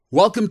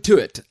Welcome to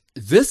it.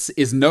 This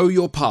is Know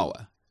Your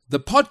Power, the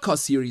podcast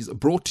series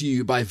brought to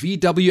you by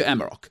VW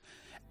Amarok.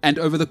 And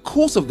over the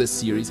course of this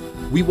series,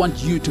 we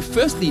want you to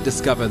firstly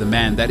discover the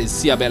man that is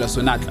Seabelo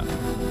Senatla,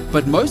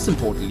 but most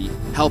importantly,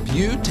 help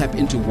you tap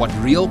into what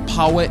real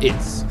power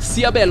is.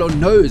 Seabelo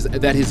knows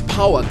that his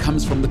power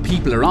comes from the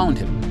people around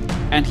him,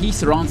 and he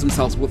surrounds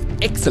himself with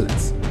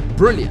excellence,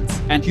 brilliance,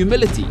 and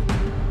humility.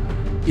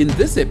 In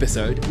this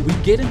episode, we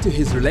get into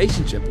his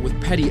relationship with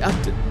Paddy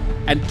Upton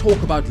and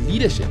talk about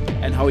leadership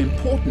and how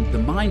important the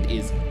mind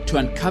is to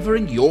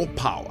uncovering your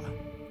power.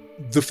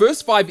 The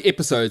first 5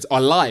 episodes are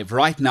live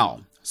right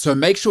now, so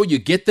make sure you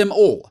get them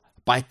all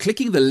by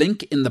clicking the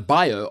link in the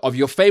bio of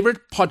your favorite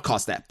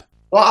podcast app.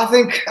 Well, I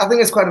think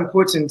it's quite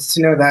important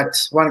to know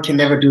that one can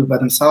never do it by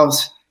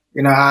themselves.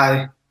 You know,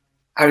 I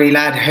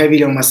relied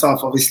heavily on myself,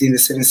 obviously, in the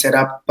certain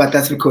setup, but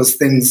that's because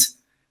things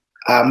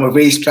were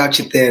very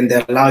structured there and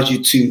that allows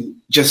you to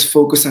just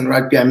focus on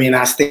rugby. I mean,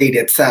 I stayed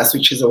at SAS,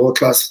 which is a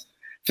world-class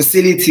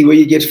facility where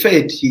you get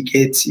fed, you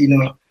get,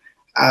 you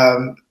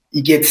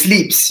get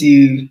sleeps,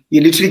 you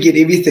literally get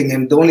everything.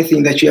 And the only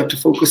thing that you have to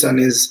focus on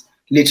is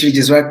literally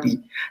just rugby.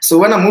 So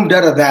when I moved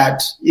out of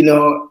that,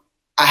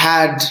 I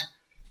had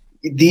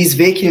these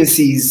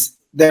vacancies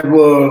that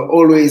were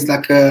always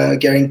like a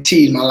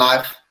guarantee in my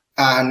life,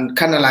 and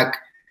kind of like,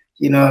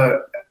 I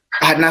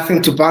had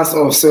nothing to bounce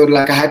off. So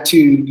like I had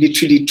to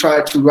literally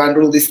try to run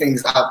all these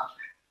things up,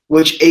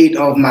 which ate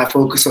off my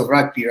focus of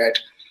rugby, right?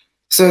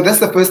 So that's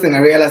the first thing I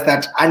realized,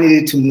 that I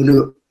needed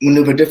to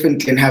maneuver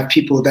differently and have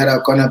people that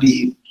are going to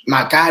be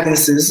my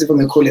guidances, if I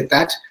may call it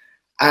that.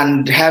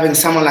 And having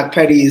someone like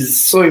Paddy is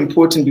so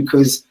important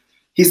because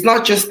he's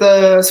not just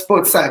a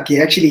sports psych. He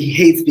actually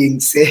hates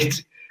being said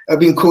or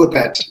being called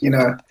that,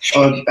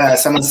 or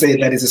someone say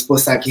that he's a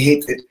sports psych. He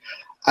hates it.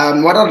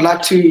 What I'd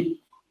like to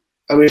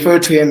refer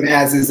to him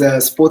as is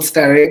a sports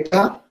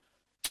director.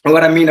 And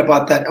what I mean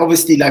about that,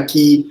 obviously, like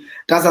he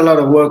does a lot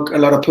of work, a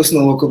lot of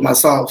personal work with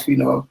myself,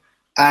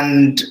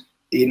 and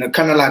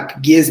kind of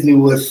like gears me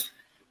with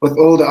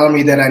all the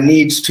army that I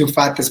need to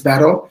fight this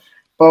battle.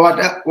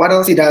 But what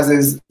else he does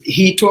is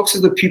he talks to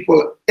the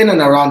people in and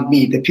around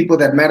me, the people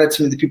that matter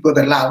to me, the people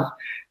that love,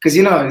 because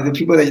the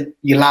people that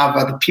you love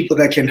are the people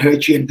that can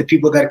hurt you and the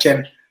people that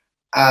can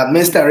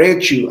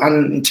misdirect you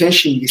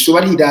unintentionally. So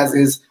what he does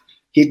is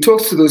he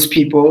talks to those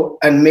people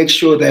and makes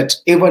sure that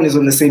everyone is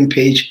on the same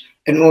page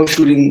and all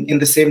shooting in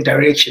the same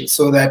direction,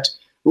 so that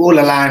we're all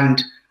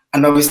aligned.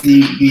 And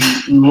obviously,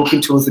 we're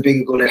walking towards the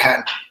bigger goal at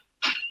hand.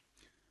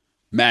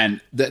 Man,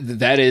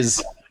 that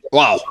is,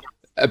 wow.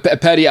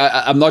 Paddy,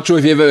 I'm not sure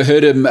if you ever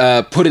heard him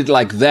put it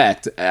like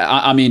that.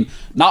 I mean,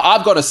 now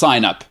I've got to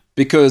sign up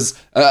because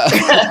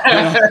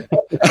I'm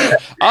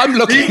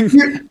looking.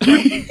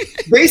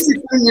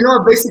 Basically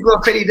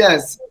what Paddy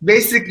does.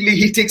 Basically,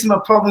 he takes my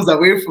problems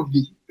away from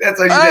me. That's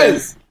what he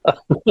does.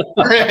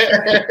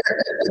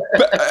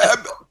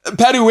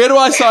 Paddy, where do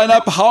I sign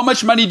up? How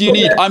much money do you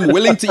need? I'm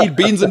willing to eat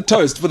beans and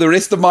toast for the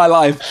rest of my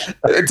life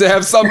to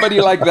have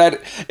somebody like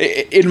that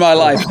in my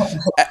life.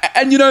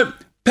 And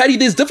Paddy,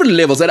 there's different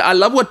levels, and I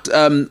love what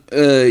what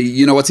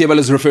Seabelo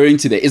is referring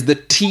to there is the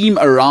team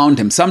around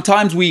him.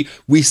 Sometimes we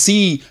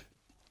see,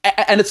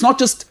 and it's not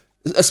just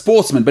a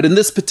sportsman, but in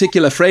this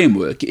particular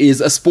framework is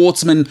a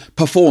sportsman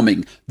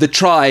performing the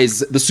tries,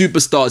 the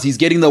superstars. He's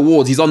getting the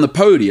awards. He's on the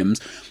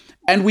podiums.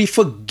 And we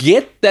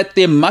forget that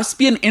there must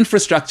be an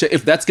infrastructure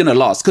if that's going to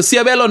last. Because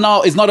Seabelo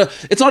now is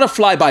it's not a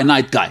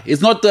fly-by-night guy.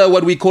 It's not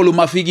what we call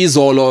umafigi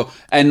zolo,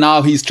 and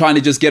now he's trying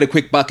to just get a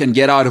quick buck and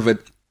get out of it.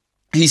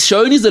 He's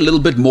shown he's a little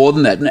bit more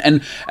than that.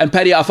 And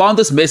Paddy, I found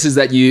this message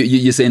that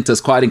you sent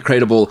us quite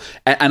incredible.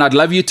 And I'd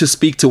love you to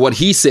speak to what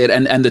he said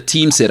and the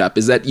team setup.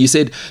 Is that you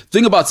said, the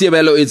thing about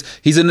Seabelo is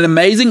he's an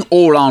amazing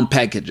all-round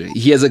package.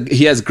 He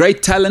has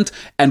great talent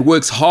and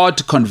works hard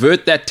to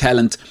convert that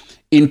talent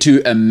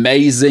into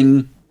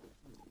amazing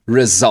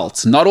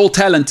results. Not all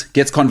talent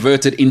gets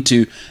converted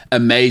into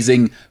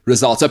amazing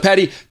results. So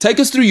Paddy, take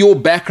us through your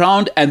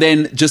background and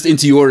then just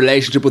into your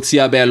relationship with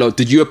Seabelo.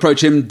 Did you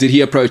approach him? Did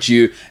he approach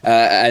you?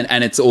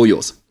 And it's all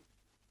yours.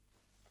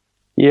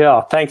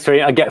 Yeah, thanks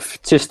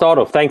to start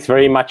off, thanks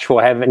very much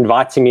for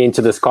inviting me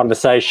into this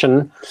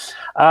conversation.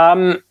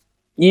 My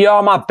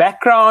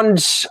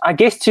background, I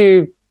guess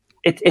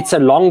it's a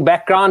long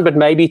background, but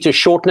maybe to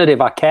shorten it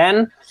if I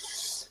can.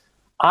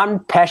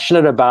 I'm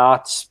passionate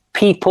about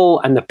people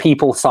and the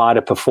people side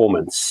of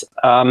performance,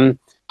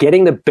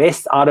 getting the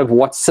best out of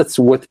what sits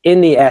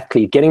within the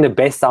athlete, getting the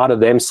best out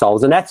of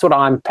themselves. And that's what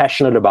I'm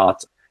passionate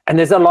about. And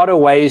there's a lot of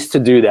ways to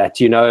do that.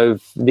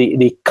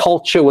 The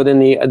culture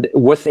within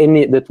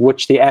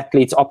which the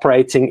athlete's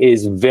operating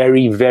is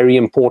very, very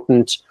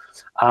important.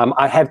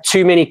 I have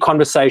too many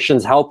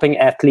conversations helping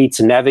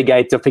athletes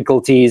navigate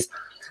difficulties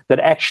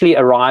that actually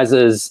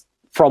arises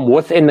from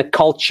within the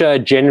culture,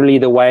 generally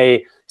the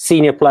way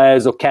senior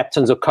players or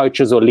captains or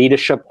coaches or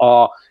leadership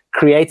are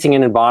creating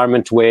an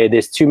environment where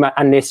there's too much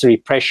unnecessary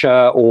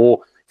pressure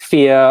or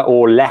fear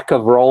or lack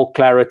of role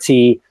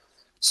clarity.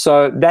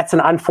 So that's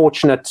an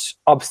unfortunate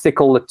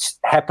obstacle that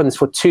happens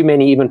for too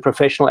many even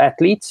professional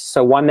athletes.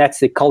 So one, that's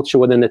the culture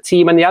within the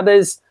team. And the other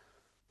is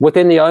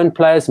within the own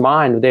player's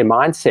mind, their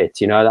mindset.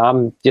 You know,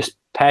 I'm just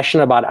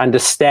passionate about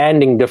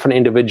understanding different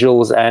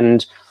individuals.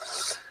 And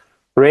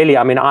really,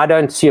 I mean, I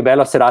don't,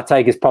 Seabelo said I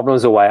take his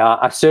problems away.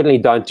 I certainly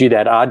don't do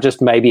that. I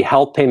just maybe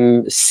help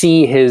him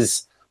see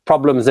his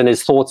problems and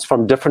his thoughts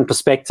from different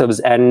perspectives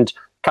and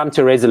come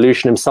to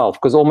resolution himself.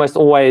 Because almost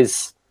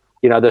always,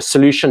 you know, the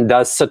solution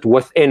does sit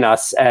within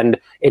us, and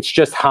it's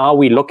just how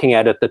we're looking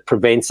at it that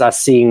prevents us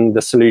seeing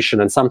the solution.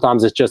 And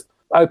sometimes it's just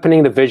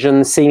opening the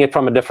vision, seeing it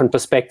from a different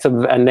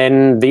perspective, and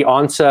then the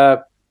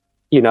answer,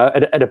 you know,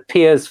 it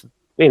appears,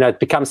 you know, it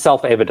becomes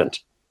self-evident.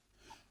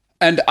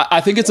 And I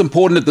think it's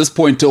important at this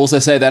point to also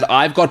say that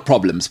I've got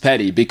problems,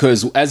 Paddy,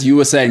 because as you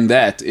were saying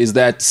that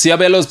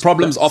Seabelo's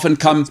problems often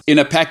come in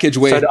a package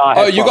where,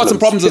 you got some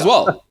problems as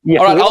well. Yeah,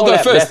 all right, I'll go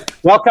first. That.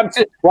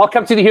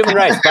 Welcome to the human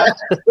race, bud.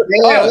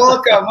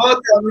 welcome.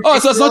 Oh,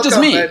 so it's not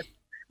just me. Man.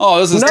 Oh,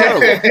 this is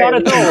terrible. Not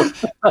at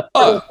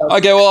all.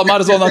 Okay, well, I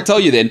might as well not tell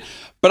you then.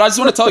 But I just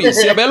want to tell you,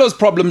 Seabelo's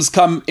problems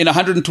come in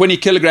 120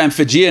 kilogram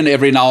Fijian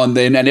every now and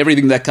then, and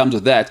everything that comes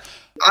with that.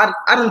 I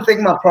don't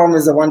think my problem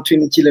is a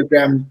 120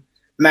 kilogram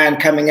man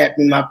coming at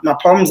me. My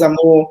problems are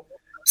more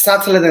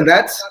subtler than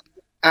that,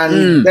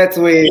 and that's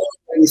where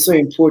it's so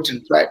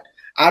important, right?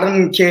 I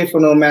don't care for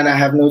no man. I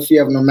have no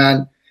fear of no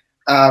man.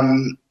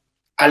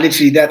 I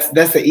literally, that's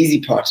the easy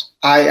part.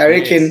 I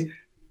reckon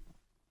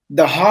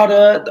the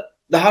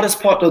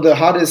hardest part or the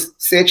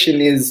hardest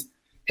section is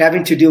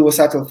having to deal with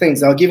subtle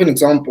things. I'll give an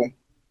example.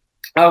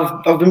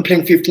 I've been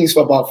playing 15s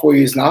for about 4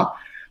 years now.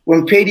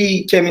 When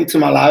Paddy came into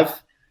my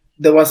life,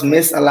 there was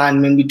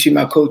misalignment between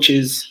my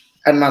coaches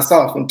and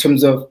myself in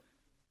terms of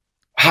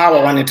how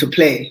I wanted to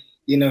play.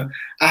 You know,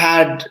 I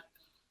had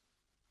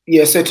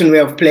a certain way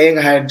of playing.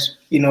 I had,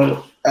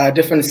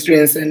 different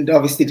strengths and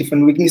obviously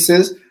different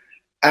weaknesses.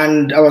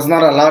 And I was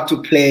not allowed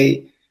to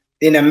play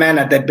in a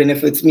manner that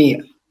benefits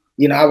me.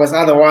 You know, I was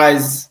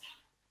otherwise,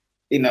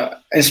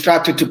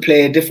 instructed to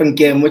play a different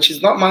game, which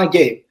is not my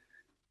game.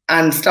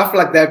 And stuff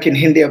like that can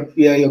hinder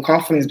your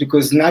confidence,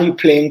 because now you're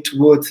playing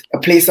towards a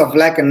place of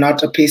lack and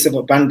not a place of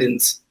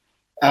abundance.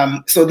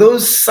 So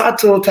those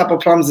subtle type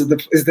of problems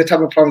is the type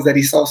of problems that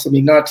he solves for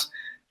me, not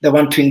the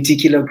 120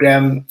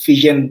 kilogram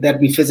Fijian that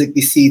we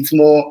physically see. It's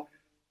more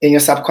in your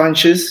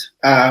subconscious.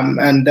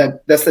 And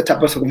that's the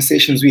type of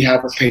conversations we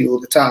have with Paddy all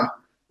the time,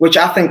 which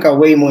I think are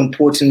way more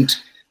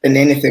important than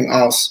anything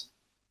else.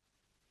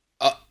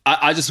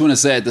 I just want to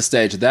say at this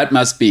stage, that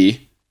must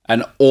be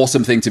an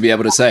awesome thing to be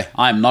able to say.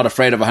 I'm not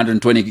afraid of a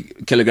 120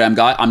 kilogram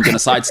guy. I'm going to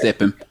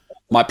sidestep him.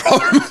 My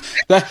problem,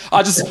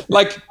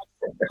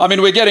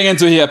 we're getting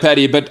into here,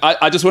 Paddy, but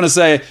I just want to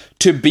say,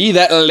 to be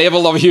that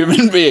level of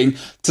human being,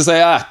 to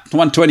say,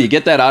 120,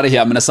 get that out of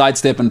here. I'm going to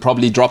sidestep and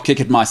probably drop kick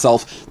it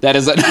myself. That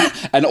is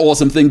an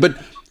awesome thing.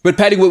 But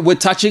Paddy, we're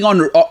touching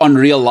on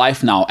real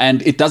life now,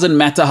 and it doesn't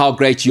matter how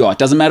great you are. It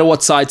doesn't matter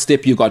what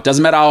sidestep you got. It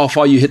doesn't matter how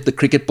far you hit the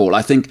cricket ball.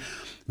 I think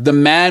the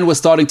man was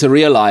starting to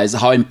realize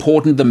how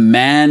important the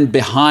man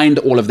behind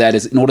all of that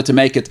is, in order to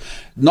make it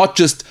not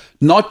just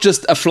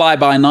a fly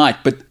by night,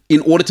 but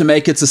in order to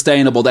make it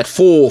sustainable, that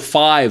 4,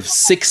 5,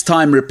 6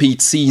 time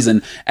repeat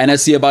season. And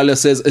as Seabelo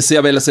says,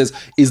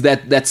 is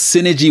that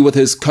synergy with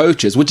his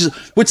coaches,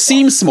 which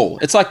seems small.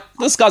 It's like,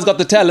 this guy's got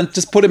the talent,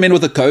 just put him in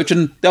with a coach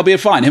and they'll be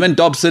fine. Him and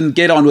Dobson,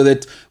 get on with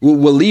it.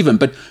 We'll leave him.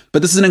 But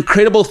this is an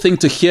incredible thing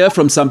to hear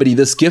from somebody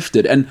this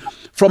gifted. And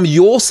from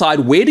your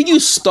side, where do you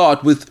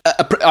start with,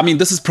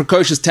 this is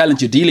precocious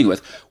talent you're dealing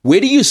with. Where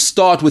do you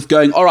start with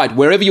going, all right,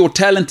 wherever your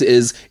talent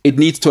is, it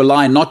needs to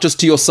align not just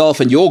to yourself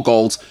and your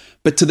goals,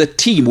 but to the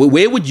team?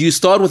 Where would you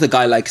start with a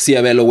guy like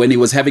Seabelo when he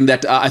was having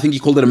that, I think you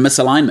called it a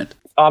misalignment?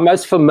 Our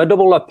most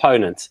formidable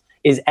opponent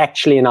is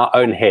actually in our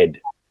own head.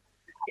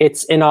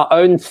 It's in our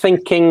own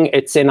thinking.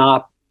 It's in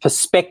our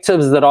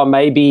perspectives that are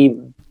maybe,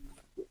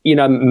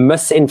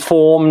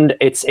 misinformed.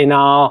 It's in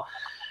our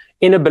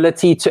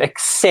inability to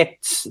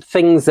accept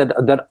things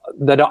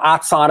that are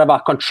outside of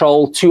our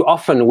control. Too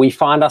often we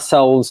find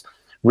ourselves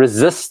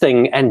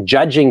resisting and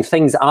judging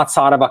things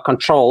outside of our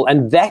control,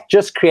 and that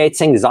just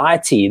creates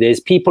anxiety. There's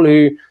people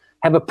who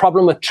have a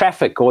problem with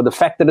traffic, or the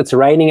fact that it's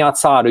raining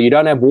outside, or you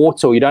don't have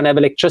water, or you don't have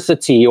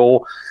electricity,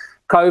 or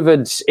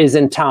COVID is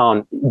in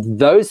town.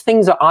 Those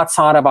things are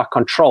outside of our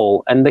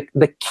control, and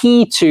the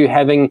key to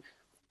having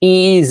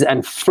ease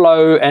and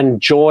flow and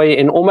joy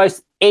in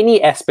almost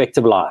any aspect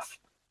of life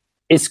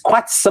is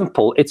quite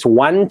simple. It's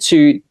one,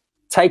 to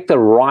take the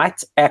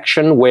right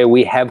action where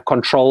we have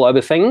control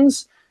over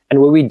things, and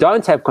where we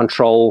don't have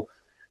control,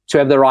 to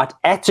have the right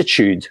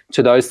attitude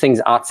to those things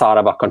outside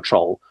of our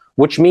control,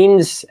 which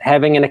means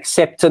having an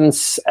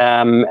acceptance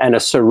and a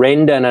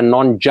surrender and a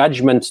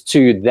non-judgment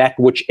to that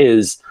which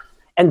is.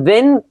 And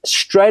then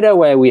straight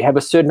away, we have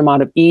a certain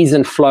amount of ease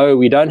and flow.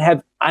 We don't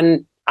have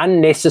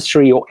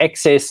unnecessary or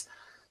excess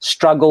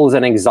struggles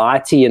and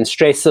anxiety and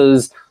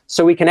stresses.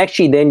 So we can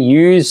actually then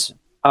use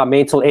our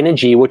mental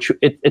energy, which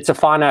it's a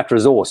finite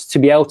resource, to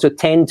be able to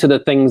attend to the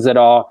things that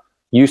are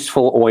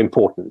useful or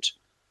important.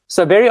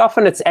 So very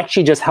often it's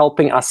actually just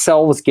helping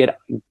ourselves get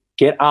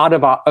out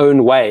of our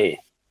own way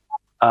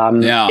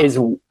is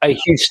a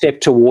huge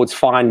step towards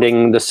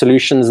finding the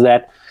solutions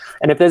that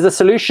And if there's a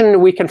solution,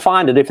 we can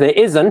find it. If there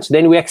isn't,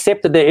 then we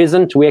accept that there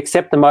isn't. We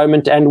accept the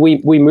moment and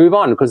we move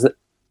on, because,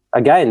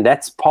 again,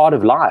 that's part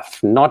of life.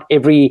 Not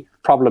every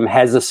problem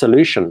has a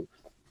solution.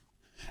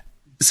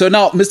 So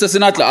now, Mr.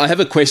 Senatla, I have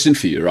a question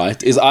for you,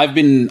 right?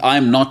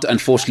 I'm not,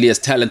 unfortunately, as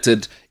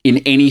talented in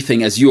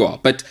anything as you are,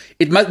 but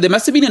there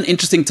must have been an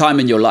interesting time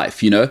in your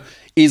life,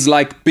 is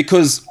like,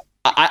 because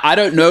I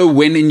don't know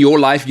when in your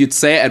life you'd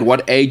say at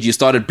what age you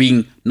started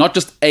being not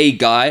just a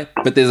guy,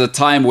 but there's a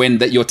time when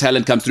that your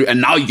talent comes through and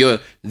now you're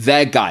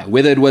that guy,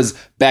 whether it was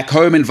back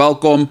home in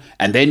Valcom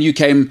and then you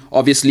came,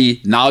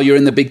 obviously, now you're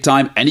in the big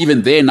time, and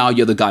even there now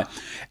you're the guy.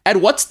 At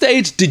what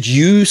stage did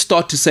you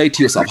start to say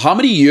to yourself, how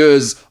many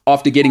years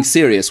after getting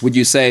serious would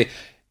you say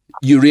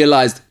you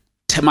realized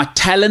my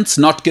talent's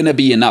not going to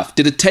be enough?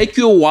 Did it take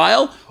you a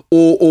while,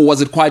 or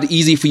was it quite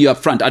easy for you up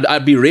front?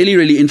 I'd be really,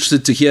 really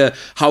interested to hear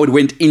how it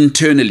went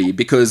internally,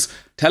 because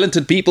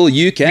talented people,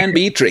 you can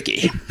be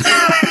tricky.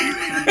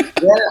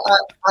 Yeah,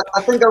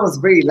 I think I was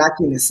very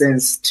lucky in a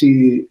sense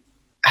to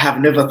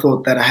have never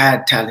thought that I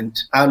had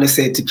talent. I always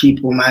say to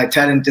people, my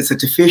talent is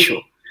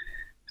artificial.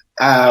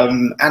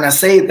 And I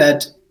say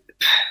that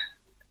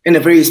in a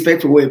very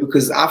respectful way,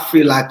 because I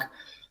feel like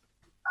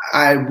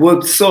I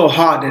worked so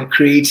hard at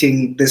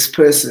creating this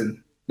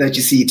person that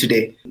you see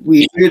today.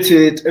 We alluded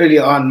to it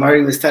earlier on.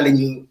 Murray was telling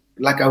you,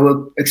 like, I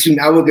work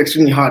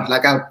extremely hard.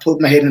 Like, I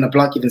put my head in a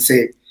block and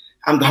say,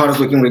 I'm the hardest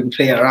working rugby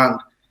player around.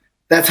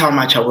 That's how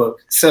much I work.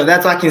 So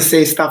that's why I can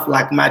say stuff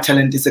like my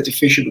talent is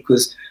artificial,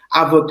 because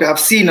I've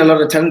seen a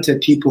lot of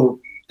talented people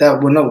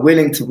that were not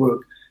willing to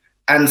work,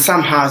 and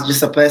somehow I just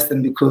surpassed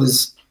them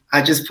because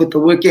I just put the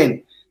work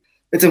in.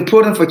 It's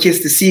important for kids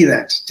to see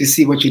that, to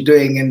see what you're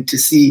doing and to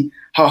see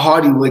how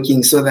hard you're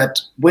working, so that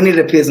when it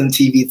appears on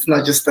TV, it's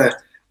not just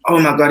oh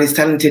my God, he's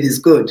talented, he's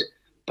good,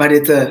 but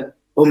it's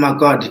oh my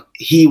God,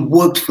 he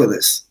worked for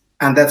this.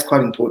 And that's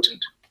quite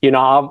important.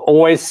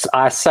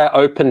 I say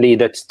openly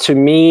that to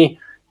me,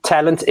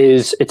 talent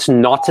it's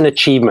not an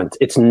achievement.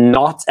 It's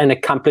not an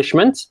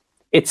accomplishment.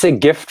 It's a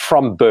gift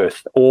from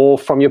birth, or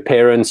from your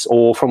parents,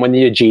 or from one of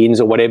your genes,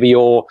 or whatever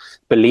your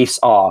beliefs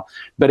are.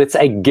 But it's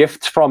a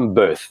gift from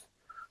birth.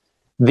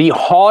 The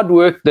hard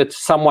work that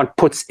someone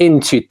puts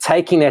into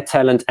taking their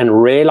talent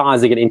and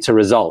realizing it into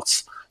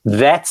results,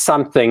 that's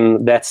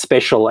something that's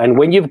special. And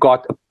when you've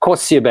got, of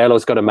course,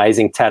 Seabelo's got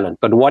amazing talent,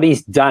 but what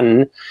he's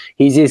done,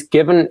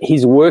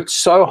 he's worked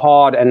so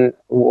hard, and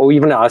or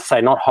even I say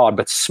not hard,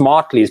 but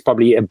smartly is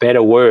probably a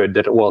better word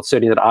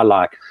certainly that I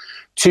like,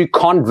 to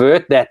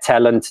convert that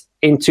talent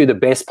into the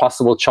best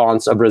possible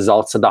chance of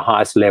results at the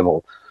highest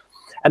level.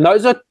 And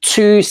those are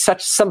two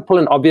such simple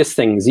and obvious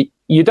things.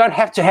 You don't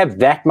have to have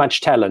that much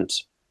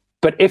talent,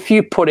 but if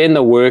you put in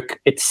the work,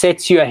 it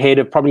sets you ahead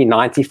of probably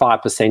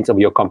 95% of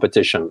your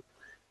competition.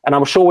 And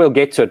I'm sure we'll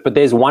get to it, but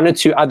there's one or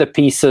two other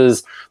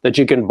pieces that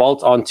you can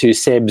bolt onto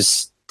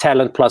Seb's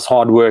talent plus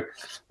hard work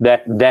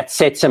that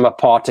sets him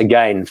apart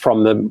again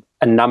from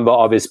a number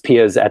of his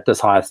peers at this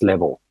highest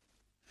level.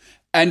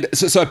 And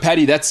so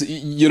Paddy, that's,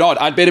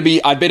 I'd better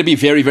be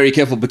very, very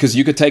careful, because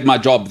you could take my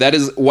job. That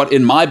is what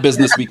in my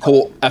business we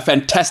call a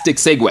fantastic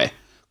segue,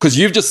 because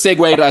you've just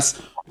segued us.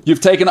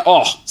 You've taken,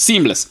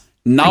 seamless.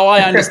 Now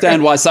I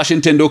understand why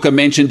Sachin Tendulkar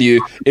mentioned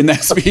you in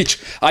that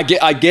speech. I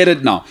get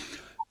it now.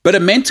 But a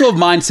mentor of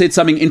mine said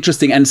something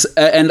interesting, and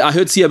I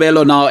heard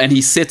Seabelo now, and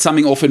he set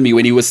something off in me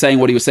when he was saying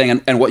what he was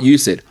saying and what you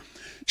said.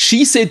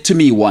 She said to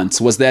me once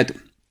was that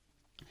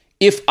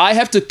if I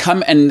have to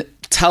come and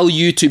tell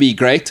you to be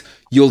great,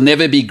 you'll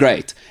never be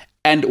great.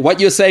 And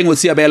what you're saying with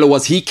Seabelo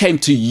was he came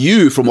to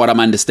you, from what I'm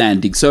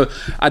understanding. So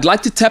I'd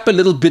like to tap a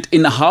little bit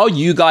in how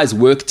you guys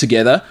work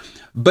together.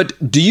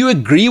 But do you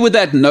agree with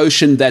that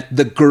notion that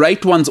the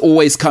great ones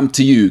always come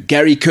to you?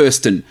 Gary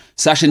Kirsten,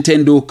 Sachin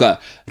Tendulkar,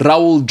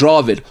 Rahul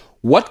Dravid.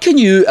 What can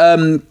you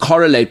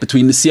correlate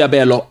between the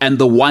Seabelo and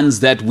the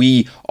ones that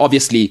we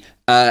obviously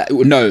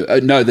know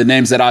the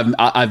names that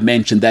I've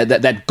mentioned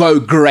that go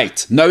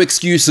great? No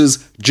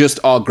excuses, just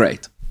are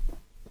great.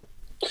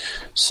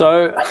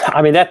 So,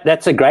 I mean,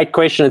 that's a great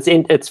question.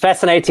 It's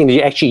fascinating that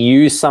you actually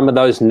use some of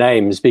those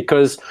names,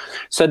 because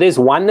so there's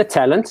one, the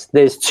talent,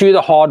 there's two,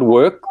 the hard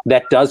work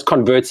that does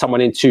convert someone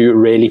into a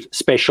really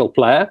special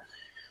player.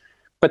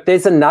 But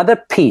there's another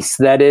piece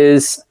that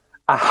is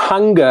a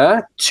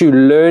hunger to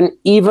learn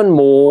even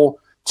more,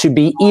 to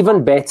be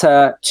even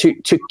better,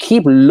 to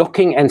keep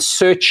looking and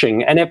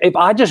searching. And if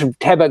I just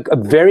have a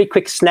very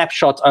quick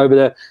snapshot over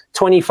the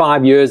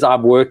 25 years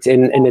I've worked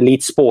in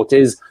elite sport,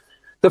 is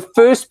the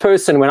first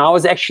person, when I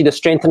was actually the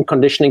strength and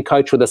conditioning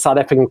coach with the South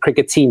African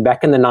cricket team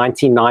back in the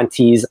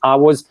 1990s, I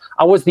was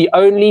the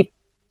only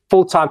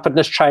full-time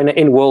fitness trainer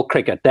in world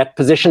cricket. That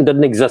position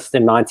didn't exist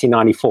in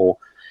 1994.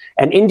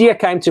 And India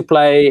came to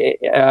play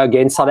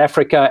against South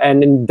Africa.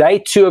 And in day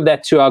 2 of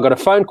that tour, I got a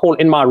phone call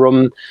in my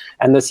room.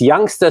 And this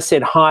youngster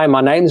said, "Hi,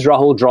 my name's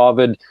Rahul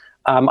Dravid.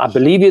 I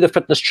believe you're the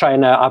fitness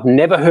trainer. I've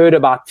never heard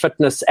about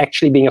fitness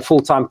actually being a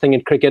full-time thing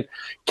in cricket.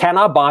 Can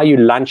I buy you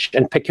lunch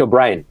and pick your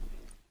brain?"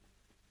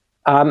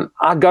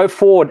 I go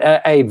forward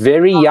a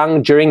very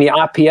young, during the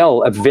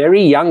IPL, a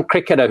very young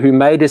cricketer who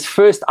made his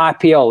first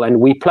IPL, and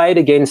we played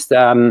against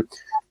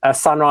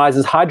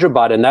Sunrisers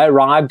Hyderabad, and they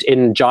arrived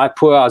in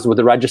Jaipur. I was with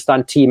the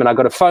Rajasthan team, and I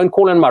got a phone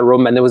call in my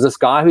room, and there was this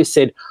guy who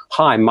said,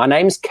 "Hi, my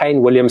name's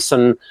Kane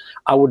Williamson.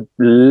 I would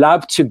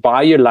love to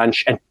buy you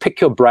lunch and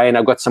pick your brain.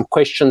 I've got some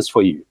questions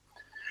for you."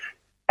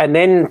 And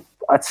then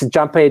let's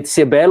jump ahead.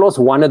 Seabelo's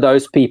one of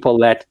those people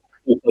that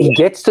he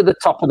gets to the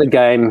top of the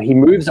game. He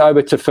moves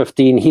over to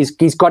 15.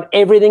 He's got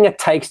everything it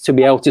takes to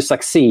be able to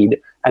succeed.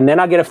 And then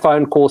I get a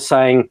phone call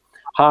saying,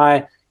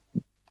 "Hi,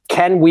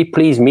 can we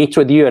please meet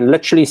with you?" And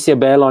literally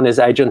Seabelo and his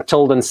agent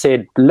Tilden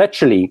said,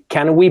 literally,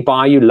 "Can we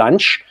buy you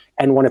lunch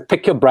and want to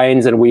pick your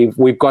brains? And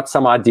we've got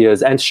some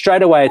ideas." And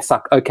straight away it's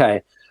like,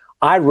 okay,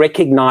 I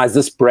recognize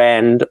this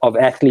brand of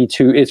athlete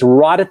who is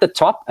right at the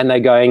top, and they're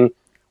going,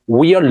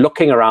 we are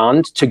looking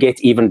around to get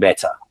even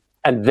better.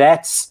 And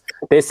there's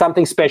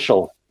something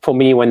special for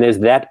me when there's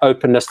that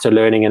openness to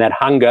learning and that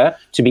hunger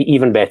to be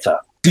even better.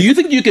 Do you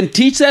think you can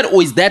teach that,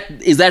 or is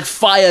that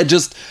fire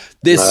just,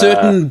 there's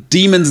certain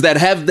demons that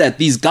have that,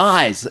 these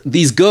guys,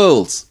 these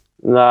girls?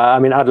 No, I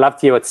mean, I'd love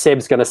to hear what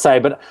Seb's going to say,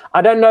 but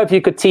I don't know if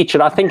you could teach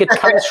it. I think it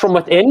comes from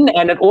within,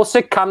 and it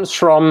also comes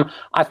from,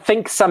 I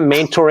think, some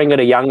mentoring at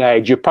a young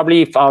age.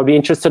 I would be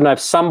interested to know if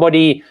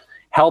somebody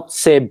helped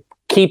Seb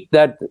keep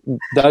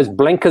those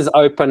blinkers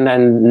open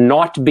and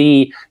not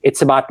be,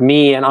 it's about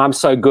me and I'm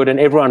so good and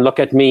everyone look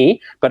at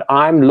me, but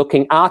I'm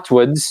looking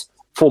outwards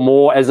for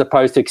more, as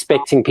opposed to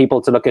expecting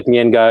people to look at me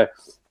and go,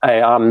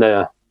 "Hey, I'm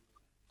the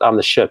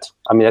shit."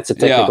 I mean, that's a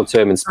technical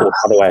term in sport,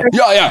 by the way.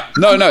 Yeah.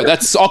 No,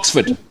 that's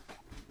Oxford.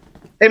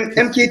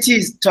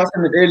 MKT's talked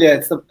about it earlier.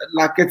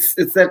 It's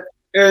it's that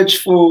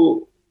urge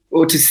for,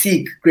 or to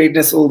seek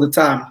greatness all the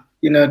time.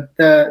 You know,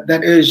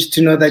 that urge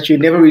to know that you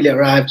never really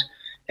arrived.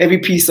 Every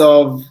piece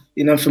of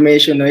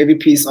information or every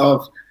piece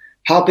of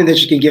helping that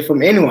you can get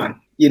from anyone,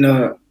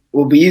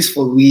 will be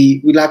useful.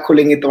 We like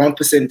calling it the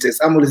 1%ers.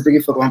 I'm always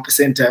looking for the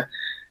 1%er,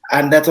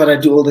 and that's what I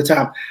do all the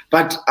time.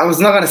 But I was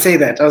not going to say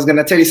that. I was going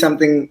to tell you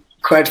something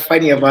quite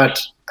funny about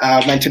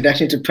my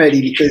introduction to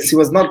Paddy, because he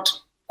was not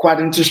quite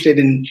interested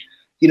in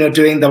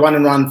doing the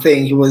one-on-one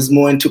thing. He was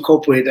more into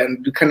corporate,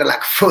 and we kind of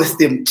like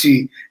forced him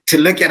to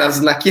look at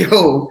us like,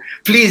 "Yo,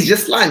 please,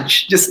 just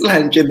lunch.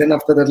 And then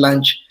after that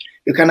lunch,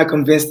 you kind of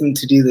convinced him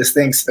to do this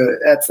thing. So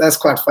that's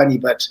quite funny,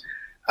 but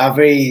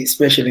very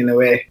special in a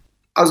way.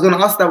 I was going to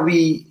ask that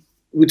we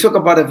talk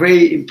about a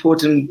very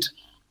important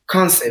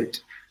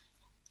concept,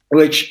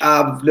 which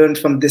I've learned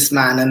from this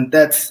man, and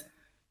that's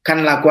kind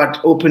of like what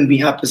opened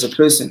me up as a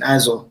person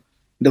as well,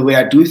 the way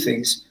I do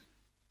things.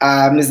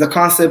 Is the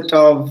concept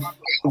of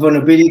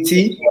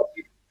vulnerability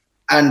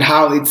and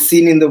how it's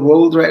seen in the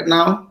world right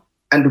now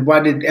and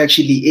what it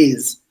actually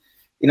is.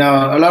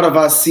 A lot of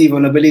us see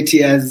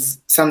vulnerability as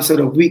some sort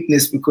of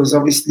weakness, because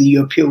obviously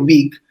you appear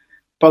weak,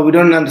 but we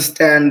don't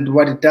understand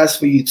what it does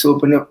for you to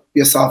open up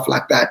yourself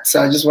like that.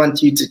 So I just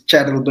want you to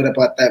chat a little bit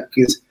about that,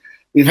 because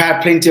we've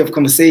had plenty of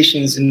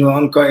conversations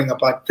ongoing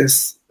about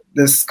this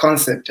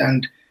concept,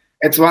 and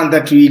it's one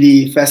that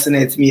really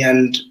fascinates me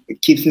and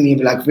it keeps me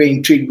very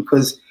intrigued,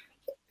 because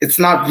it's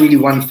not really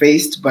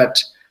one-faced,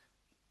 but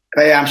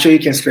I'm sure you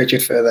can stretch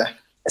it further.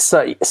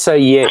 So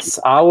yes,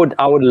 I would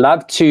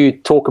love to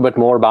talk a bit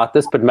more about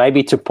this, but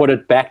maybe to put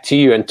it back to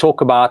you and talk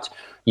about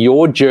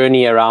your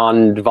journey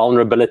around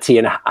vulnerability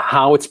and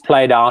how it's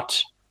played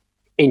out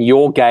in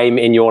your game,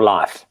 in your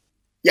life.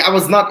 Yeah, I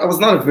was not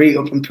a very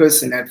open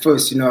person at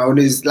first. I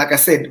always, like I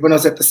said, when I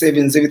was at the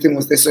Sevens, everything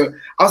was there. So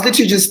I was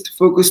literally just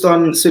focused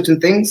on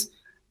certain things,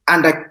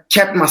 and I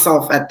kept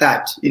myself at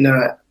that.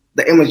 The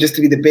aim was just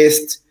to be the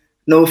best.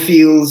 No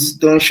feels,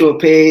 don't show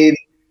pain.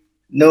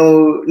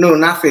 No,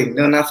 nothing.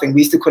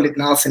 We used to call it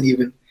Nelson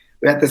even.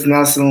 We had this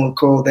Nelson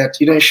call that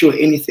you don't show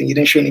anything. You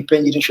don't show any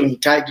pain. You don't show any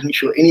tight. You don't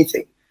show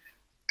anything.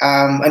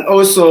 And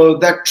also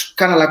that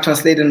kind of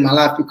translated in my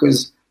life,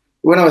 because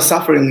when I was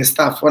suffering and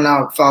stuff, when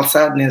I felt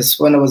sadness,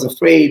 when I was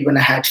afraid, when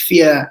I had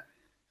fear,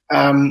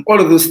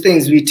 all of those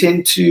things, we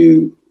tend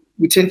to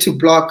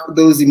block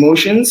those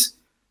emotions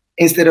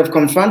instead of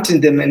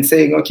confronting them and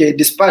saying, okay,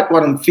 despite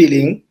what I'm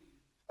feeling,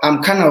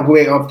 I'm kind of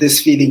aware of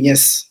this feeling,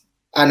 yes,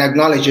 and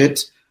acknowledge it,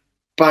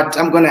 but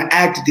I'm going to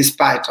act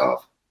despite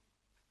of.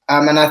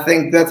 And I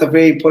think that's a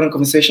very important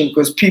conversation,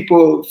 because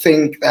people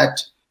think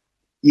that,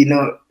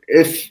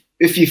 if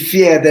you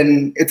fear,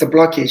 then it's a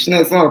blockage. No,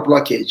 it's not a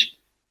blockage.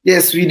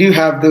 Yes, we do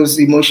have those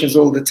emotions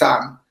all the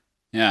time.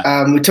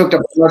 Yeah. We talked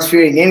about not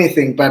fearing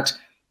anything, but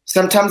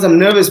sometimes I'm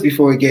nervous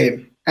before a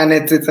game, and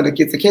it's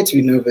okay to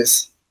be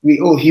nervous.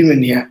 We're all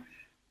human here.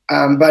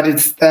 But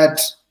it's that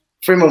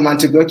frame of mind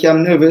to go, okay,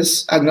 I'm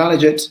nervous,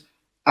 acknowledge it.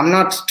 I'm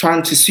not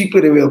trying to sweep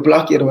it away or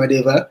block it or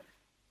whatever.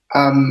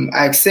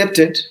 I accept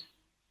it,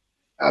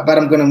 but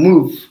I'm going to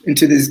move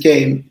into this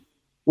game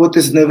with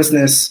this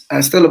nervousness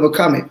and still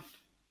overcome it,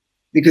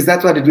 because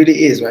that's what it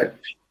really is, right?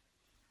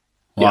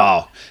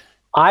 Wow.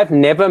 I've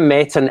never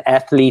met an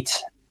athlete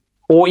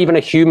or even a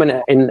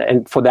human,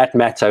 in for that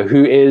matter,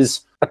 who is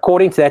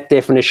according to that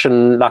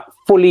definition, like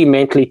fully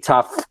mentally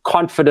tough,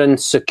 confident,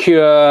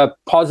 secure,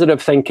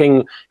 positive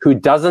thinking, who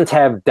doesn't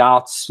have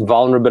doubts,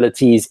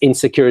 vulnerabilities,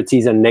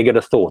 insecurities, and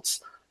negative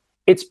thoughts.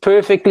 It's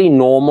perfectly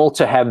normal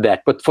to have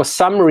that. But for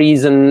some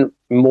reason,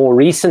 more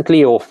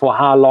recently or for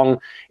how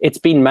long, it's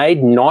been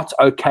made not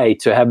okay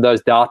to have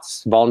those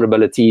doubts,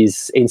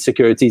 vulnerabilities,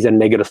 insecurities, and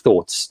negative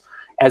thoughts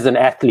as an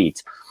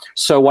athlete.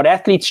 So what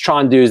athletes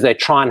try and do is they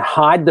try and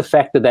hide the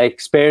fact that they're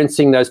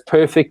experiencing those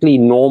perfectly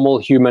normal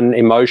human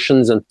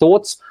emotions and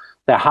thoughts.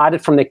 They hide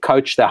it from their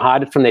coach. They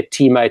hide it from their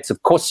teammates.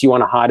 Of course, you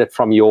want to hide it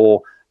from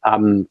your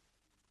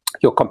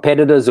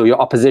competitors or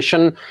your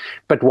opposition.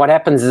 But what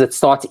happens is it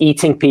starts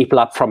eating people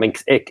up from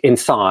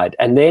inside.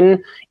 And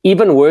then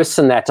even worse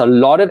than that, a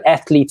lot of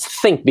athletes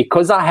think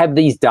because I have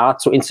these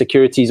doubts or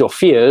insecurities or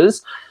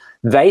fears,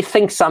 they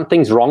think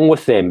something's wrong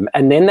with them.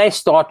 And then they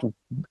start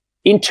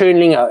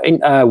internally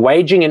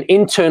waging an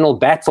internal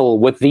battle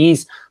with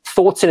these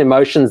thoughts and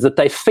emotions that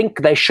they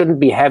think they shouldn't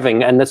be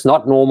having, and that's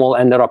not normal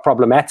and that are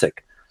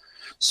problematic.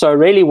 So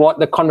really what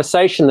the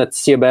conversation that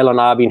Seabelo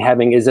and I have been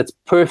having is it's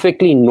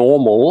perfectly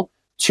normal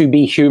to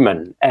be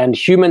human, and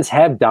humans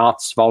have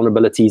doubts,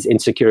 vulnerabilities,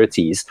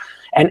 insecurities,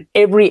 and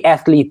every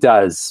athlete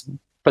does.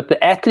 But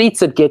the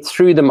athletes that get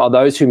through them are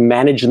those who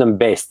manage them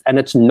best. And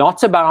it's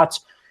not about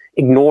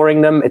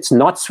ignoring them, it's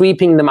not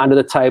sweeping them under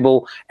the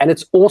table, and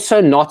it's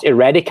also not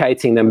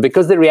eradicating them,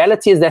 because the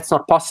reality is that's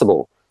not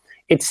possible.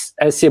 It's,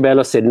 as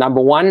Seabelo said,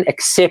 number one,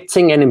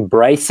 accepting and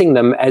embracing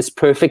them as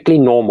perfectly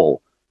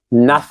normal.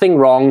 Nothing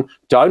wrong,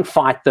 don't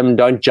fight them,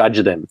 don't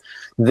judge them.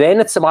 Then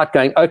it's about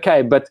going,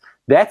 okay, but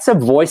that's a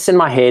voice in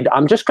my head.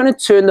 I'm just going to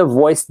turn the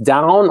voice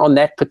down on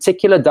that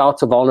particular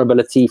doubt or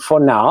vulnerability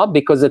for now,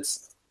 because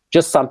it's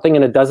just something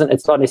and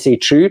it's not necessarily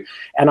true.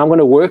 And I'm going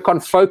to work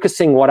on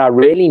focusing what I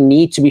really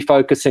need to be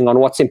focusing on,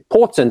 what's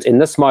important in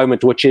this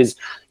moment, which is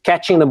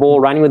catching the ball,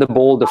 running with the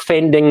ball,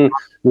 defending,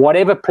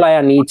 whatever play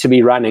I need to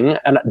be running.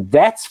 And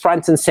that's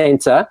front and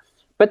center.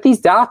 But these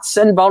doubts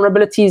and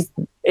vulnerabilities,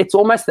 it's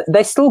almost,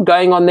 they're still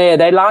going on there.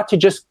 They allow to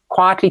just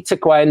quietly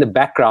tick away in the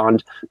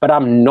background, but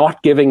I'm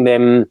not giving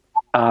them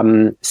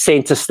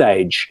center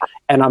stage,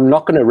 and I'm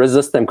not going to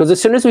resist them, because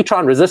as soon as we try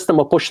and resist them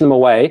or push them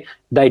away,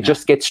 they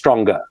just get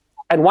stronger.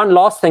 And one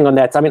last thing on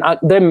that, I mean,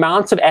 the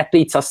amount of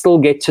athletes I still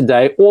get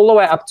today, all the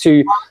way up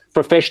to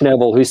professional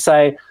level, who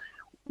say,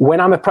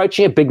 when I'm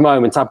approaching a big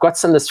moment, I've got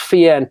some of this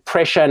fear and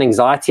pressure and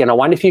anxiety, and I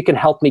wonder if you can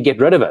help me get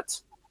rid of it.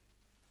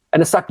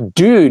 And it's like,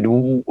 dude,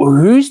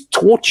 who's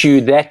taught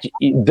you that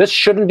this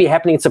shouldn't be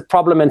happening? It's a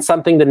problem and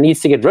something that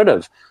needs to get rid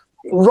of.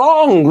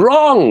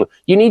 Wrong.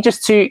 You need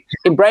just to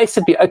embrace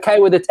it, be okay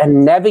with it,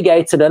 and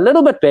navigate it a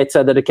little bit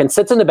better, that it can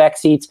sit in the back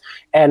seat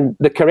and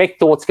the correct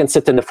thoughts can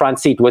sit in the front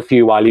seat with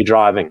you while you're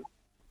driving.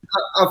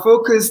 I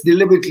focus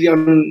deliberately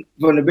on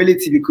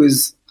vulnerability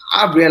because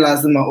I've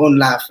realized in my own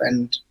life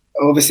and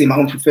obviously in my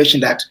own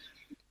profession that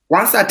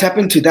once I tap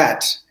into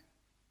that,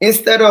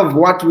 instead of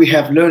what we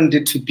have learned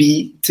it to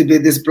be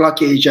this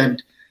blockage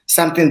and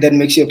something that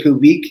makes you feel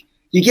weak,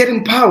 you get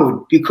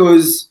empowered,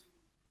 because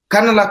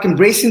kind of like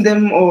embracing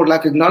them or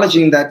like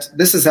acknowledging that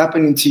this is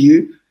happening to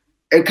you,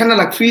 it kind of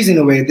like frees in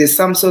a way. There's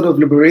some sort of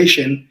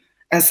liberation,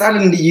 and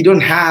suddenly you don't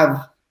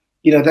have,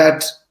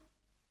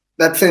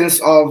 that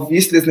sense of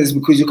uselessness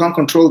because you can't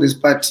control this,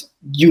 but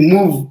you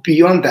move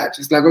beyond that.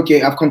 It's like,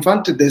 okay, I've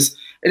confronted this.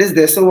 It is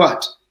there, so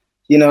what?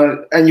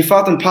 And you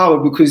felt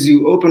empowered because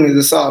you opened with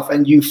yourself,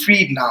 and you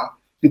freed now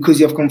because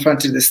you have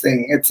confronted this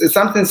thing. It's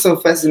something so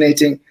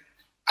fascinating.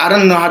 I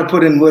don't know how to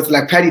put it in words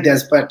like Paddy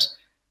does, but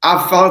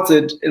I've felt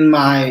it in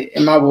my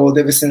world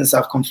ever since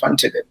I've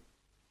confronted it.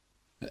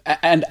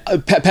 And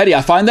Paddy,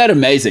 I find that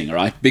amazing,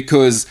 right?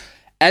 Because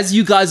as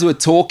you guys were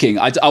talking,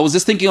 I was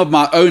just thinking of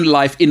my own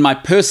life in my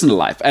personal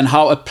life and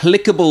how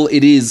applicable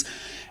it is,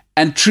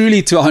 and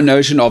truly to our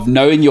notion of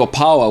knowing your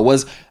power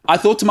was, I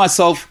thought to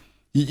myself,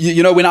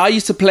 when I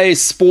used to play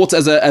sports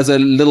as a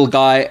little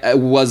guy,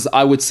 was,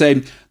 I would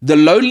say, the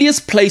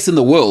loneliest place in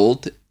the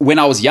world when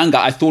I was younger,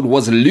 I thought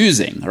was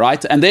losing,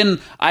 right? And then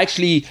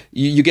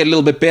you get a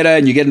little bit better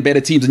and you get in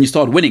better teams and you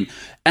start winning.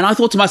 And I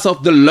thought to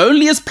myself, the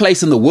loneliest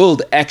place in the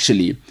world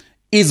actually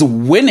is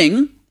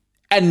winning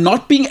and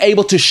not being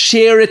able to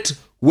share it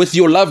with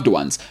your loved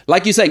ones.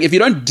 Like you're saying, if you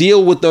don't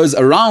deal with those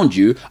around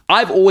you,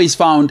 I've always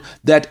found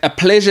that a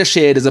pleasure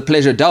shared is a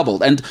pleasure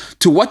doubled. And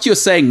to what you're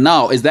saying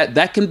now is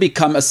that can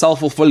become a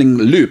self-fulfilling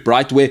loop,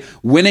 right? Where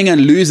winning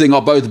and losing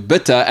are both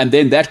bitter, and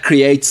then that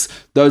creates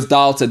those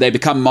doubts and they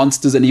become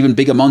monsters and even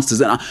bigger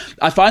monsters. And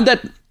I find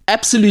that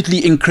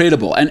absolutely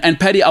incredible. And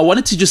Paddy, I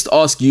wanted to just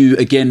ask you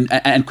again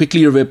and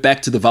quickly revert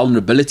back to the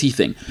vulnerability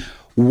thing.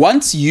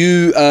 Once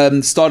you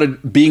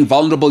started being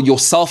vulnerable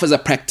yourself as a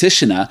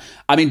practitioner,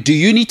 I mean, do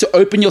you need to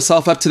open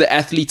yourself up to the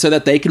athlete so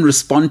that they can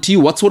respond to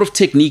you? What sort of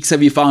techniques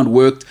have you found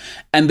worked?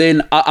 And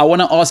then I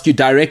want to ask you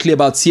directly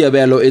about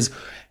Seabelo is,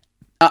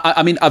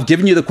 I mean, I've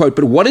given you the quote,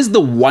 but what is the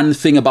one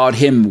thing about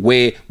him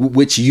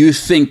which you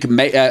think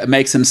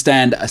makes him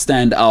stand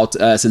out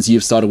since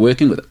you've started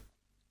working with him?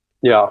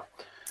 Yeah,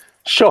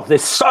 sure.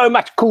 There's so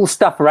much cool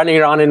stuff running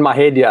around in my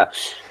head here.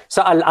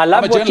 So I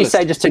love what you journalist.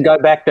 say, just to go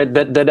back,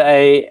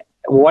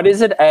 what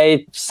is it?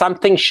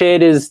 Something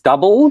shared is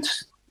doubled.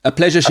 A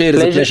pleasure shared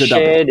is a pleasure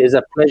shared doubled. is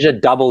a pleasure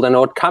doubled. And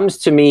what comes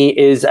to me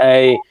is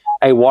a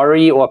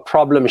worry or a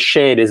problem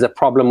shared is a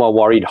problem or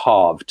worried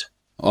halved.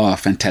 Oh,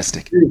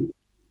 fantastic.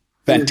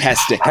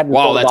 Fantastic. Hadn't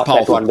Wow, thought that's about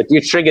powerful. that one, but you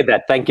triggered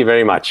that. Thank you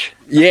very much.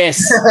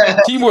 Yes.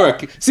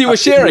 Teamwork. See, we're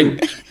sharing.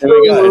 There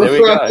we go.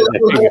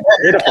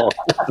 Beautiful.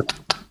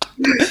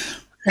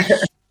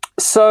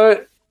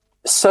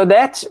 So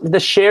that the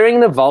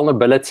sharing the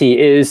vulnerability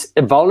is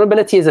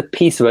a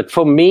piece of it.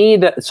 For me,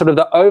 the sort of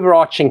the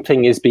overarching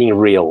thing is being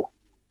real.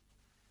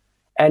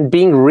 And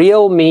being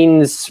real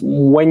means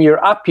when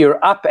you're up,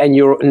 and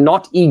you're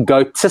not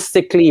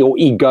egotistically or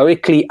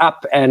egoically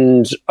up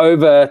and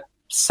over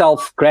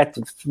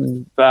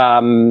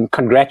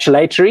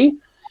self-congratulatory.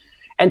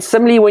 And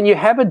similarly, when you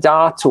have a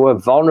doubt or a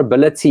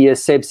vulnerability,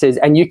 as Seb says,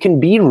 and you can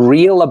be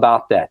real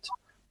about that,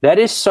 that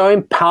is so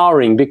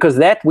empowering, because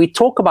that we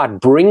talk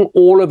about bring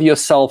all of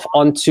yourself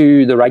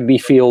onto the rugby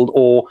field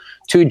or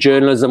to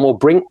journalism, or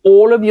bring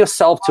all of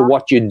yourself to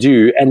what you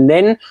do. And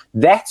then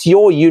that's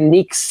your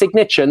unique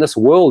signature in this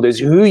world, is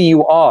who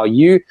you are.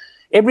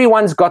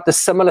 Everyone's got the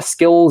similar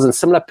skills and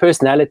similar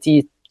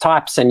personality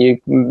types and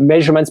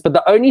measurements, but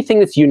the only thing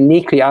that's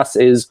uniquely us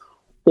is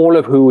all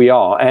of who we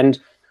are. And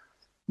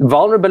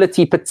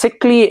vulnerability,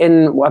 particularly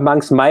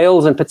amongst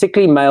males and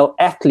particularly male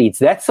athletes,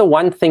 that's the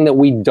one thing that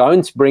we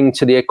don't bring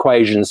to the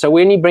equation. So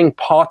we only bring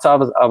part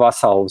of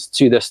ourselves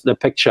to the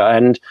picture.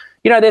 And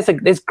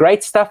there's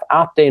great stuff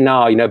out there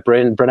now.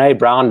 Brene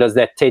Brown does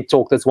that TED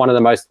Talk. That's one of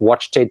the most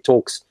watched TED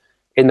Talks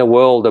in the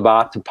world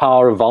about the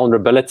power of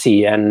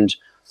vulnerability. And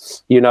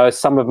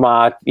some of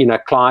my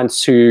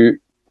clients who,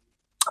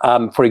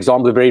 for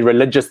example, the very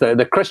religious,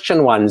 the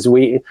Christian ones,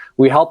 we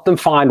help them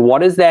find,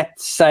 what does that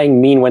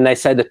saying mean when they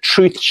say the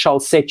truth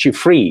shall set you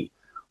free?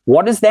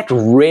 What does that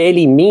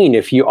really mean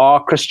if you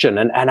are Christian?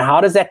 And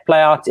how does that play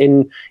out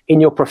in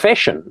your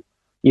profession?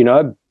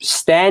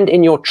 Stand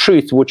in your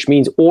truth, which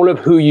means all of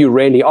who you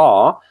really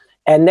are.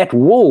 And that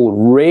will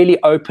really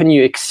open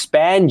you,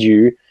 expand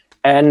you.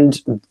 And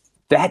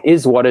that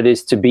is what it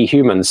is to be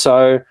human.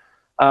 So,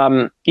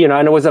 and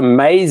it was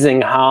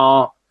amazing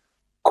how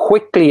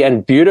quickly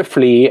and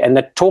beautifully, and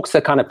that talks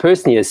the kind of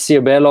person he is,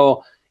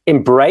 Seabelo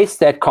embraced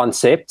that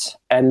concept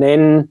and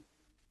then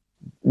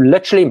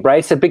literally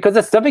embrace it, because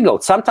it's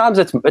difficult. Sometimes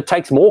it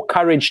takes more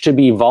courage to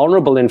be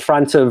vulnerable in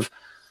front of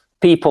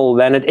people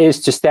than it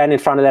is to stand in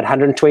front of that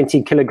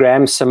 120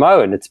 kilogram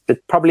Samoan. It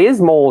probably is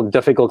more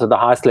difficult at the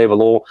highest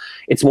level, or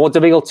it's more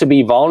difficult to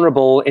be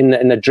vulnerable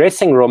in the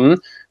dressing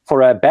room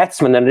for a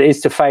batsman than it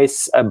is to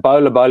face a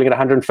bowler bowling at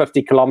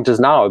 150 kilometers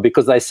an hour,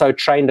 because they're so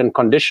trained and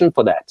conditioned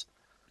for that.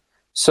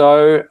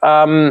 So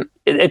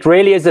it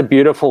really is a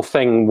beautiful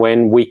thing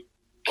when we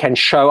can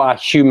show our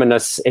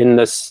humanness in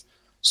this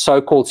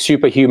so-called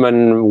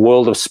superhuman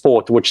world of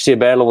sport, which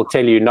Seabelo will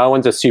tell you, no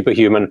one's a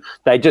superhuman.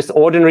 They're just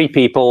ordinary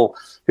people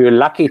who are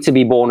lucky to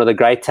be born with a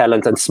great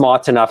talent and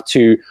smart enough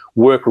to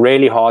work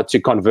really hard to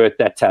convert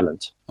that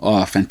talent.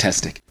 Oh,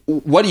 fantastic.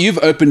 What you've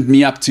opened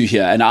me up to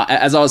here, and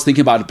as I was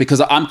thinking about it,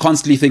 because I'm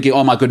constantly thinking,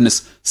 oh my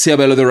goodness,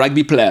 Seabelo, the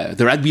rugby player.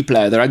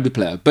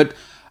 But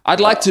I'd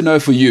like to know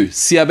for you,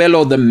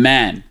 Seabelo, the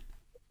man,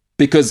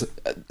 because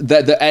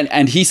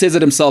and he says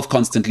it himself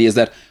constantly, is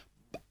that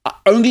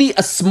only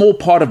a small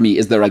part of me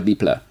is the rugby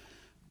player.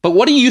 But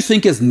what do you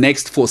think is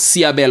next for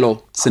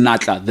Seabelo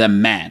Senatla, the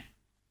man?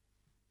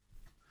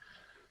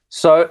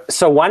 So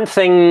one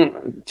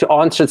thing, to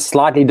answer it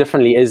slightly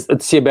differently, is that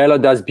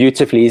Seabelo does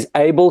beautifully. He's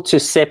able to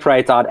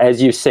separate out,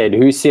 as you said,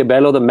 who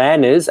Seabelo the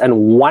man is, and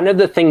one of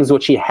the things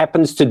which he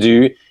happens to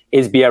do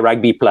is be a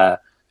rugby player.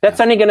 That's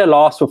only going to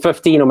last for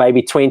 15 or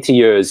maybe 20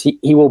 years.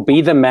 He will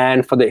be the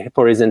man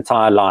for his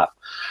entire life.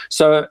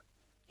 So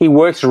he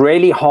works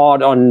really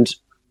hard on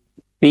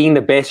being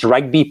the best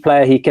rugby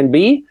player he can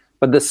be,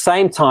 but at the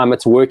same time,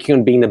 it's working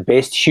on being the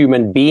best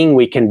human being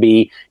we can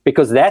be,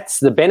 because that's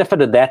the benefit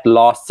of that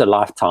lasts a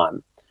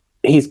lifetime.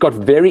 He's got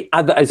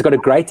a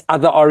great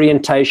other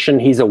orientation.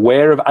 He's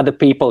aware of other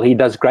people. He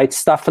does great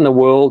stuff in the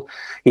world.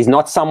 He's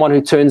not someone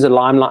who turns a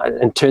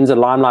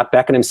limelight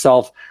back on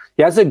himself.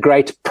 He has a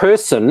great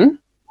person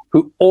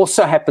who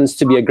also happens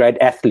to be a great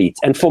athlete.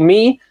 And for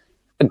me,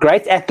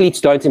 great athletes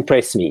don't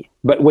impress me.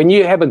 But when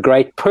you have a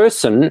great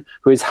person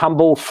who is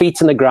humble, feet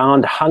in the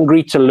ground,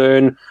 hungry to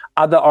learn,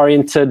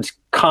 other-oriented,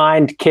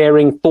 kind,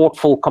 caring,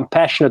 thoughtful,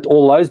 compassionate,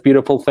 all those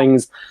beautiful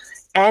things,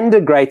 and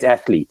a great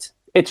athlete,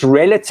 it's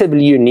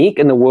relatively unique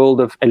in the world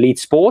of elite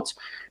sport.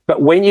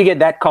 But when you get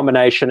that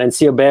combination, and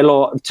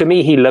Seabelo, to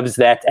me, he lives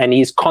that, and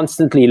he's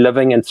constantly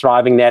living and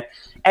thriving that.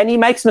 And he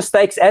makes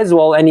mistakes as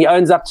well, and he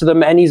owns up to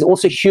them, and he's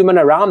also human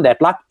around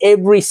that, like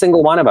every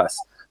single one of us.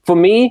 For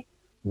me,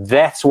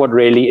 that's what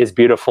really is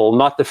beautiful,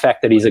 not the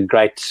fact that he's a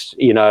great,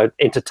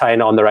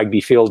 entertainer on the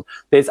rugby field.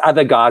 There's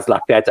other guys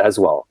like that as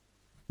well.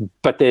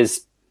 But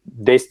there's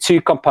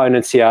two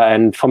components here,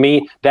 and for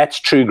me, that's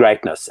true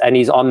greatness. And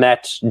he's on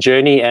that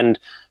journey, and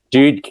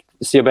dude,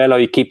 Seabelo,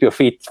 you keep your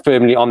feet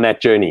firmly on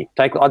that journey.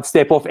 Take odd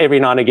step off every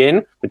now and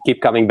again, but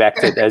keep coming back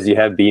to it as you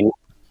have been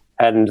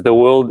and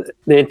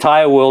the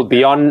entire world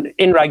beyond,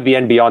 in rugby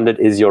and beyond it,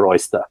 is your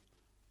oyster.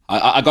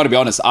 I got to be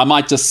honest, I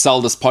might just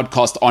sell this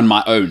podcast on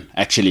my own,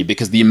 actually,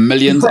 because the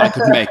millions I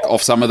could make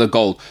off some of the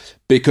gold,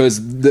 because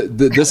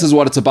this is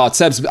what it's about.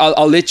 Sebs,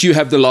 I'll let you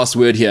have the last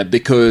word here,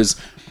 because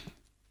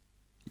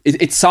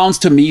it sounds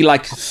to me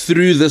like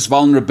through this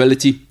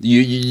vulnerability,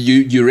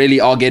 you really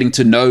are getting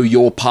to know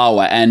your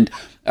power. And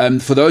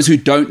for those who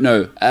don't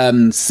know,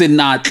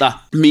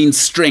 Senatla means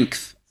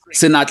strength.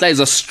 Senatla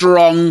is a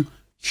strong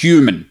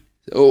human.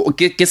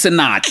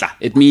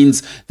 It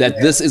means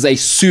that this is a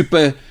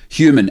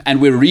superhuman,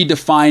 and we're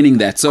redefining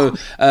that. So,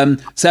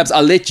 Sabs,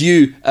 I'll let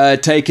you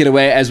take it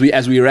away as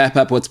we wrap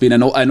up what's been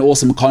an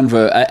awesome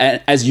convo.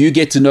 As you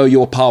get to know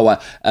your power,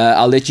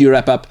 I'll let you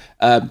wrap up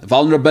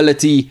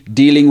vulnerability,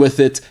 dealing with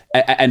it,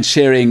 and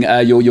sharing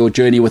your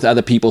journey with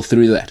other people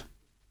through that.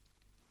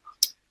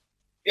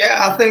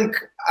 Yeah, I think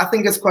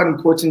it's quite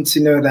important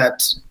to know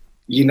that,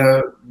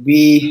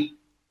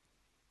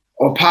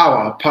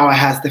 power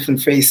has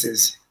different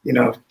faces.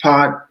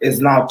 Power is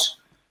not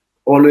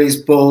always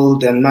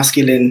bold and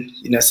masculine.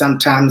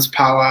 Sometimes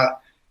power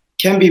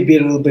can be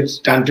a little bit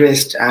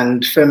undressed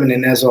and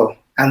feminine as well.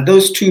 And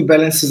those two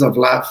balances of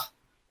life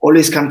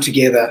always come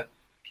together.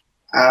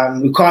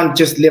 We can't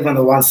just live on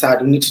the one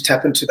side. We need to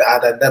tap into the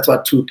other. That's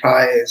what true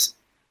power is.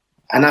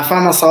 And I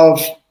find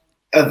myself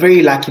a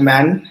very lucky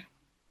man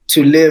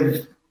to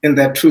live in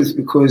that truth,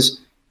 because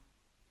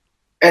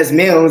as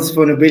males,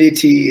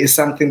 vulnerability is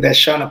something that's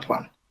shone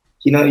upon.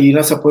 You're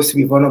not supposed to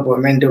be vulnerable.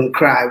 Men don't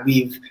cry.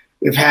 We've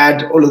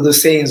had all of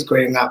those sayings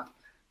growing up,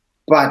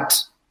 but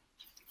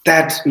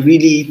that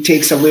really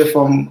takes away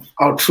from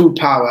our true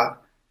power,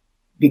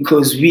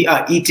 because we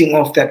are eating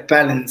off that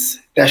balance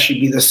that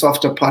should be the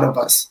softer part of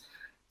us.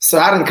 So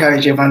I'd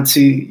encourage everyone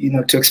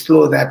to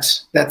explore that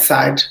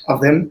side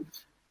of them.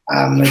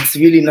 It's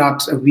really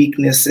not a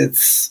weakness.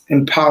 It's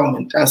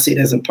empowerment. I see it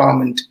as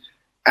empowerment,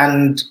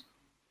 and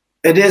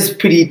it is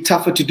pretty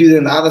tougher to do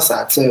than the other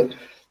side. So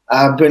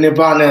Bernard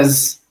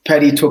Barnes,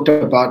 Paddy talked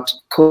about,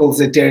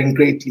 calls it daring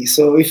greatly.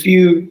 So if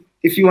you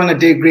want to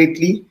dare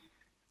greatly,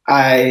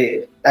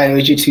 I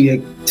urge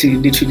you to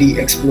literally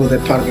explore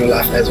that part of your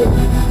life as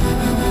well.